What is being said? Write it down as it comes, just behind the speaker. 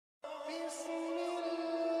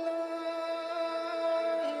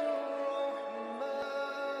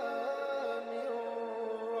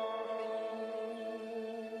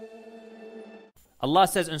Allah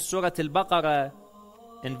says in Surah Al-Baqarah,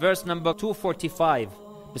 in verse number 245,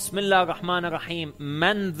 Bismillah ar-Rahman ar-Rahim,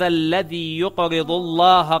 Man dha alladhi yuqridu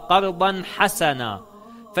Allah qardan hasana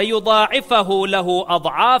fayudha'ifahu lahu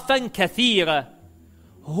ad'afan kathira.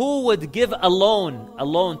 Who would give a loan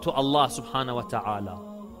to Allah subhanahu wa ta'ala?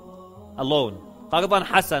 A loan, qardan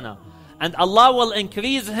hasana. And Allah will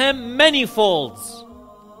increase him many folds.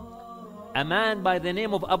 A man by the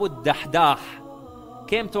name of Abu Dahdah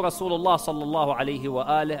came to Rasulullah sallallahu alayhi wa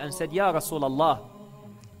alihi and said, Ya Rasulullah,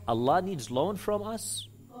 Allah needs loan from us?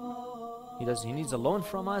 He needs a loan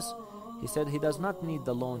from us? He said, he does not need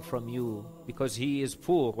the loan from you because he is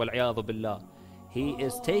poor, wal-'iyadhu billah. He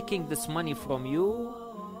is taking this money from you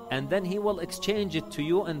and then he will exchange it to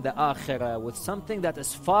you in the akhirah with something that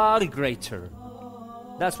is far greater.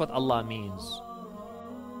 That's what Allah means.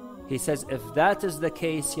 He says, if that is the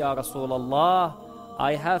case, Ya Rasulullah,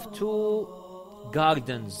 I have 2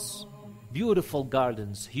 gardens, beautiful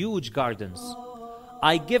gardens, huge gardens.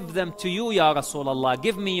 I give them to you, Ya Rasulullah.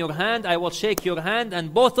 Give me your hand, I will shake your hand,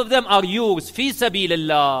 and both of them are yours, fi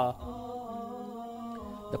sabilillah.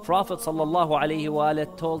 The Prophet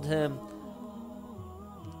ﷺ told him,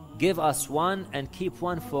 give us one and keep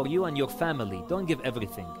one for you and your family. Don't give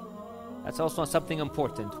everything. That's also something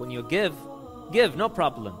important. When you give, no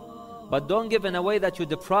problem. But don't give in a way that you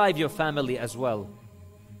deprive your family as well.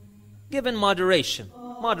 Give in moderation.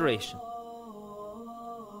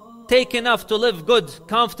 Take enough to live good,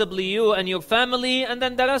 comfortably, you and your family, and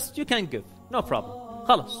then the rest you can give. No problem.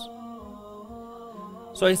 Khalas.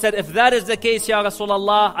 So he said, if that is the case, Ya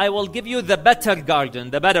Rasulullah, I will give you the better garden,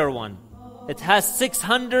 the better one. It has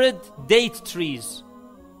 600 date trees,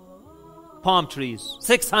 palm trees,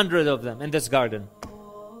 600 of them in this garden.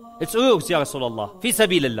 It's yours, Ya Rasulullah, fi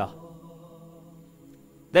sabilillah.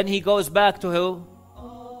 Then he goes back to who?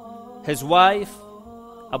 His wife.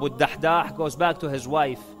 Abu Dahdah goes back to his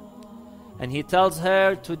wife and he tells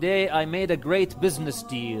her, today I made a great business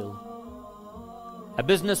deal, a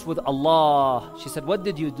business with Allah. She said, what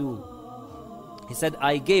did you do? He said,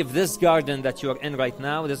 I gave this garden that you are in right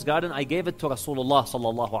now, this garden, I gave it to Rasulullah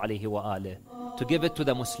sallallahu alayhi wa alih, to give it to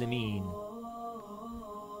the Muslimin.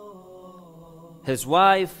 His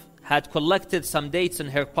wife had collected some dates in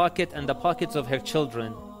her pocket and the pockets of her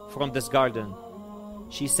children from this garden.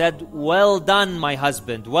 She said, well done, my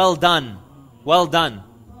husband, well done, well done.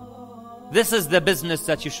 This is the business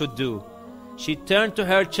that you should do. She turned to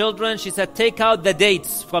her children, she said, take out the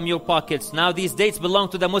dates from your pockets. Now these dates belong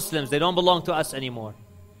to the Muslims, they don't belong to us anymore.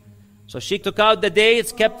 So she took out the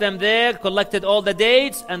dates, kept them there, collected all the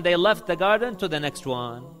dates, and they left the garden to the next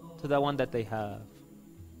one, to the one that they have.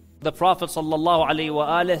 The Prophet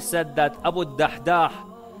ﷺ said that Abu Dahdah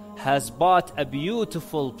has bought a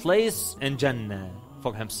beautiful place in Jannah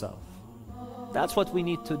for himself. That's what we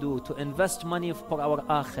need to do, to invest money for our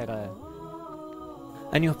akhirah.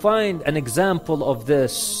 And you find an example of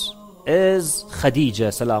this is Khadijah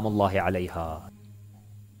salamullahi alayha.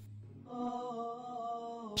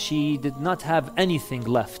 She did not have anything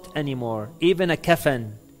left anymore, even a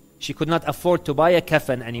kafan. She could not afford to buy a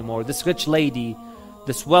kafan anymore. This rich lady,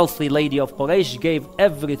 this wealthy lady of Quraysh gave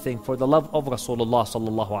everything for the love of Rasulullah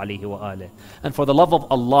sallallahu alayhi wa alih, and for the love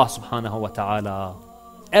of Allah subhanahu wa ta'ala.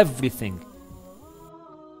 Everything.